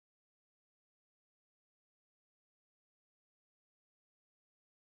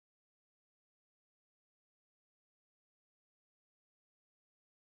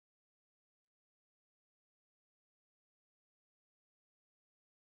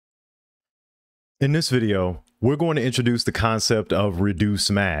In this video, we're going to introduce the concept of reduced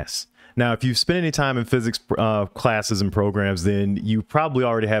mass. Now, if you've spent any time in physics classes and programs, then you probably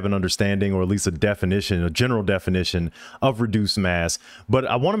already have an understanding, or at least a definition, a general definition of reduced mass. But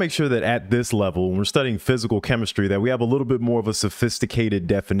I want to make sure that at this level, when we're studying physical chemistry, that we have a little bit more of a sophisticated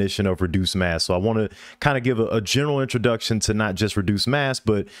definition of reduced mass. So I want to kind of give a general introduction to not just reduced mass,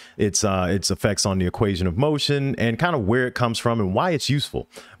 but its effects on the equation of motion and kind of where it comes from and why it's useful.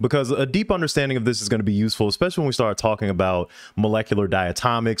 Because a deep understanding of this is going to be useful, especially when we start talking about molecular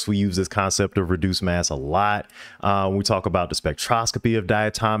diatomics. We use this concept of reduced mass a lot. We talk about the spectroscopy of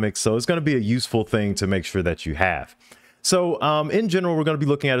diatomics. So it's going to be a useful thing to make sure that you have. So in general, we're going to be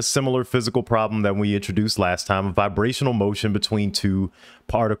looking at a similar physical problem that we introduced last time, a vibrational motion between two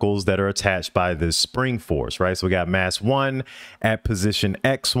particles that are attached by this spring force, right? So we got mass 1 at position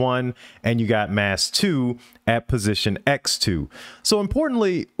x1, and you got mass 2 at position x2. So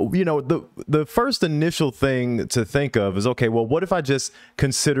importantly, you know, the first initial thing to think of is, okay, well, what if I just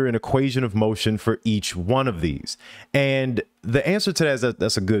consider an equation of motion for each one of these? And the answer to that is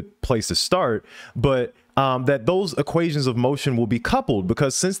that's a good place to start, but that those equations of motion will be coupled,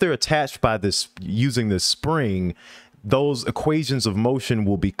 because since they're attached by this using this spring, those equations of motion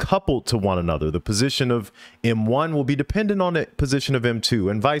will be coupled to one another. The position of M1 will be dependent on the position of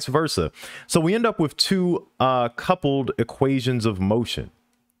M2 and vice versa. So we end up with two coupled equations of motion.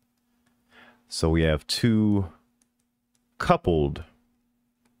 So we have two coupled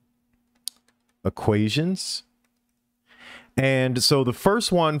equations. And so the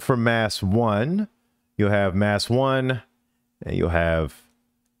first one for mass 1, you'll have mass 1, and you'll have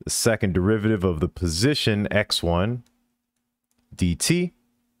the second derivative of the position x1 dt.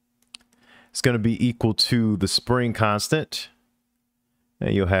 It's going to be equal to the spring constant,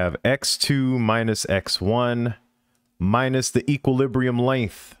 and you'll have x2 minus x1 minus the equilibrium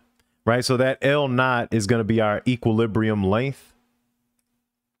length, right? So that L naught is going to be our equilibrium length,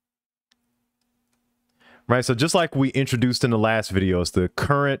 right? So just like we introduced in the last video, it's the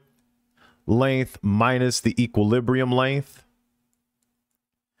current length minus the equilibrium length.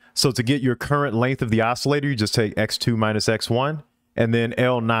 So to get your current length of the oscillator, you just take x2 minus x1, and then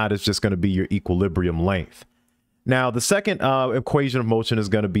L naught is just going to be your equilibrium length. Now, the second equation of motion is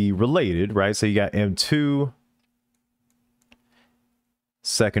going to be related, right? So you got M2,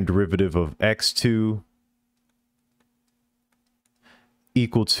 second derivative of x2,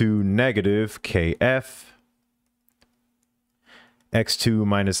 equal to negative kf, x2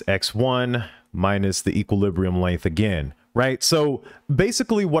 minus x1 minus the equilibrium length again, right? So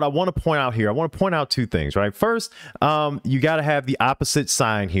basically what I want to point out here, I want to point out two things, right? First, you got to have the opposite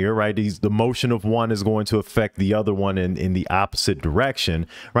sign here, right? The motion of one is going to affect the other one in the opposite direction,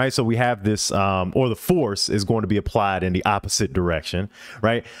 right? So we have this, or the force is going to be applied in the opposite direction,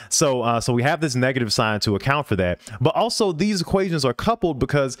 right? So, so we have this negative sign to account for that. But also these equations are coupled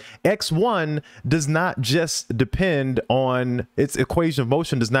because x1 does not just depend on, its equation of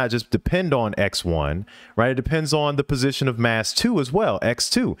motion does not just depend on x1, right? It depends on the position of mass 2 as well,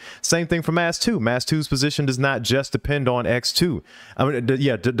 x2. Same thing for mass 2. Mass 2's position does not just depend on x2. I mean,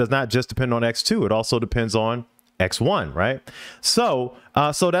 does not just depend on x2. It also depends on x1, right? So,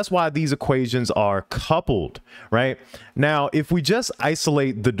 so that's why these equations are coupled, right? Now, if we just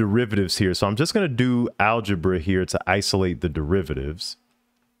isolate the derivatives here, so I'm just going to do algebra here to isolate the derivatives.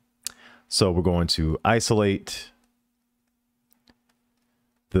 So we're going to isolate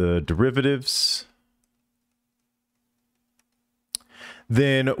the derivatives.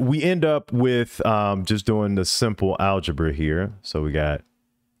 Then we end up with just doing the simple algebra here. So we got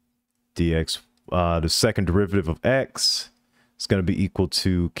dx, the second derivative of x is going to be equal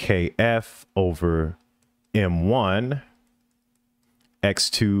to kf over m1,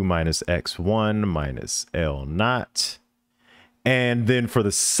 x2 minus x1 minus L naught. And then for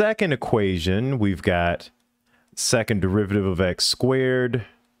the second equation, we've got second derivative of x squared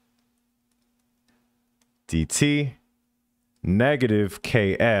dt negative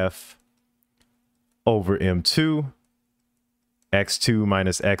kf over m2, x2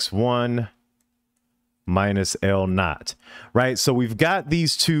 minus x1 minus L naught, right? So we've got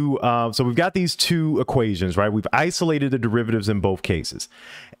these two, equations, right? We've isolated the derivatives in both cases.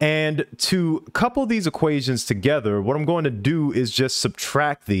 And to couple these equations together, what I'm going to do is just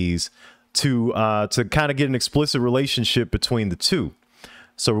subtract these to kind of get an explicit relationship between the two.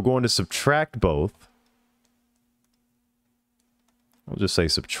 So we're going to subtract both. We'll just say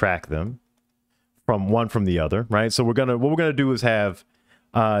subtract them from one from the other, right? So what we're gonna do is have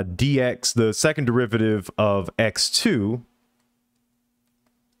dx, the second derivative of x2,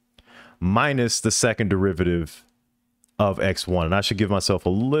 minus the second derivative of x1. And I should give myself a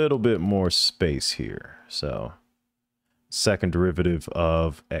little bit more space here. So second derivative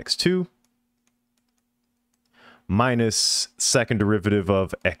of x2 minus second derivative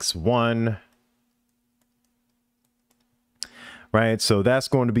of x1. Right, so that's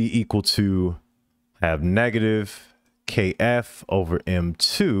going to be equal to have negative kf over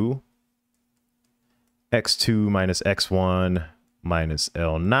m2 x2 minus x1 minus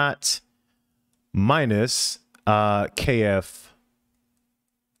L naught minus kf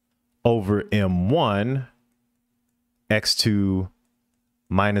over m1 x2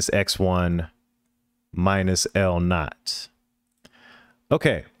 minus x1 minus L naught.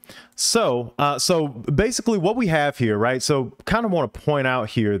 Okay, so basically what we have here, right? So kind of want to point out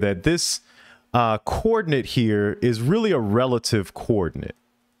here that this coordinate here is really a relative coordinate.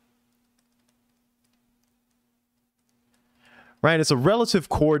 Right, it's a relative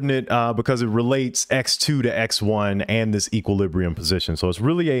coordinate because it relates x2 to x1 and this equilibrium position. So it's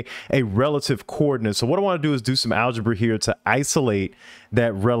really a relative coordinate. So what I want to do is do some algebra here to isolate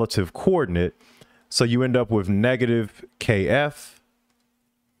that relative coordinate. So you end up with negative kf,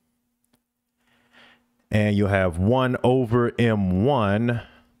 and you'll have 1 over m1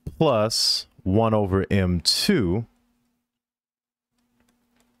 plus 1 over m2,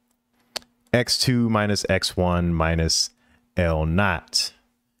 x2 minus x1 minus L naught,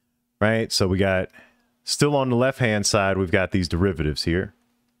 right? So we got, still on the left-hand side, we've got these derivatives here.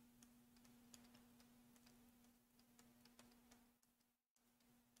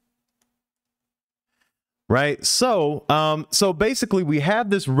 Right, so basically we have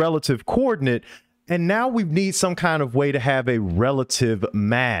this relative coordinate, and now we need some kind of way to have a relative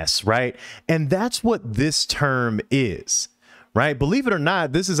mass, right? And that's what this term is. Right, believe it or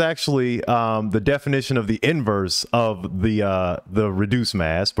not, this is actually the definition of the inverse of the reduced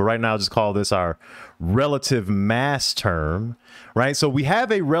mass. But right now, I'll just call this our relative mass term. Right, so we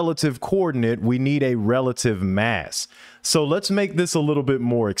have a relative coordinate. We need a relative mass. So let's make this a little bit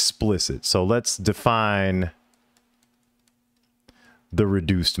more explicit. So let's define the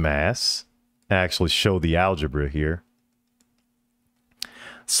reduced mass. I actually show the algebra here.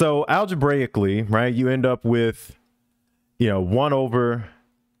 So algebraically, right, you end up with, 1 over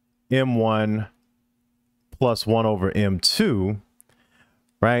m1 plus 1 over m2,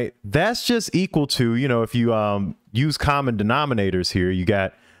 right? That's just equal to, if you use common denominators here, you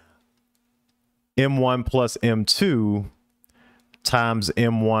got m1 plus m2 times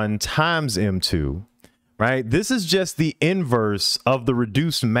m1 times m2, right? This is just the inverse of the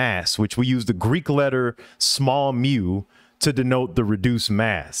reduced mass, which we use the Greek letter small mu to denote the reduced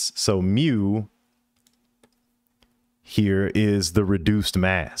mass. So mu here is the reduced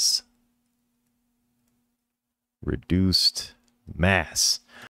mass. Reduced mass.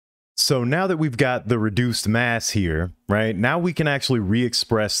 So now that we've got the reduced mass here, right, now we can actually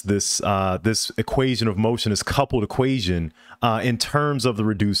re-express this this equation of motion, this coupled equation, in terms of the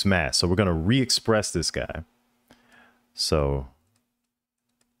reduced mass. So we're going to re-express this guy. So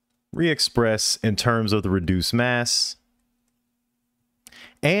re-express in terms of the reduced mass.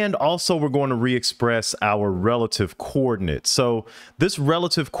 And also we're going to re-express our relative coordinate. So this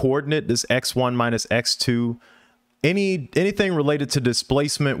relative coordinate, this x1 minus x2, anything related to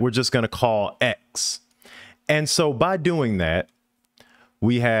displacement, we're just going to call x. And so by doing that,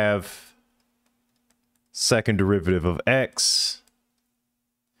 we have second derivative of x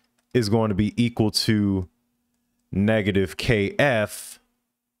is going to be equal to negative kf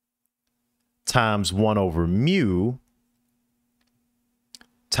times 1 over mu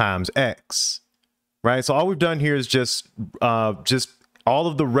times x, right? So all we've done here is just all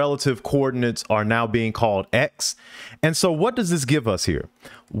of the relative coordinates are now being called x. And so what does this give us here?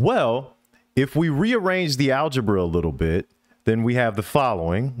 Well, if we rearrange the algebra a little bit, then we have the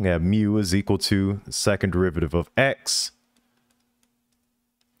following. We have mu is equal to the second derivative of x,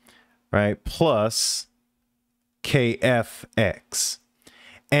 right, plus kfx.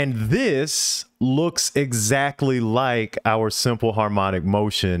 And this looks exactly like our simple harmonic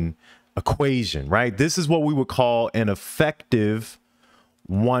motion equation, right? This is what we would call an effective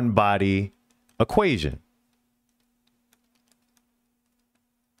one-body equation.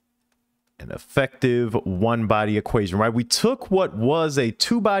 An effective one-body equation, right? We took what was a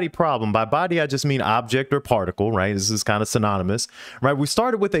two-body problem. By body, I just mean object or particle, right? This is kind of synonymous, right? We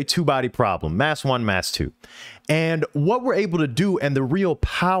started with a two-body problem, mass 1, mass 2. And what we're able to do, and the real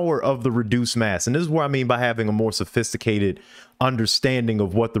power of the reduced mass, and this is what I mean by having a more sophisticated understanding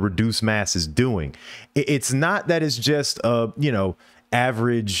of what the reduced mass is doing. It's not that it's just a,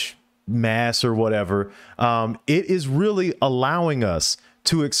 average mass or whatever. It is really allowing us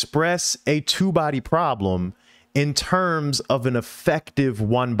to express a two-body problem in terms of an effective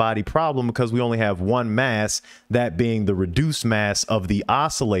one-body problem, because we only have one mass, that being the reduced mass of the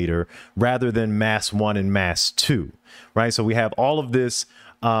oscillator, rather than mass 1 and mass 2, right? So we have all of this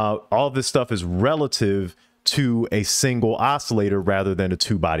stuff is relative to a single oscillator rather than a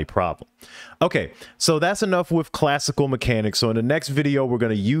two-body problem. Okay, so that's enough with classical mechanics. So in the next video, we're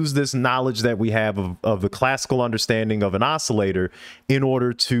going to use this knowledge that we have of the classical understanding of an oscillator in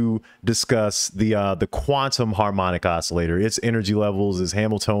order to discuss the quantum harmonic oscillator, its energy levels, its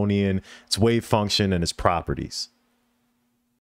Hamiltonian, its wave function, and its properties.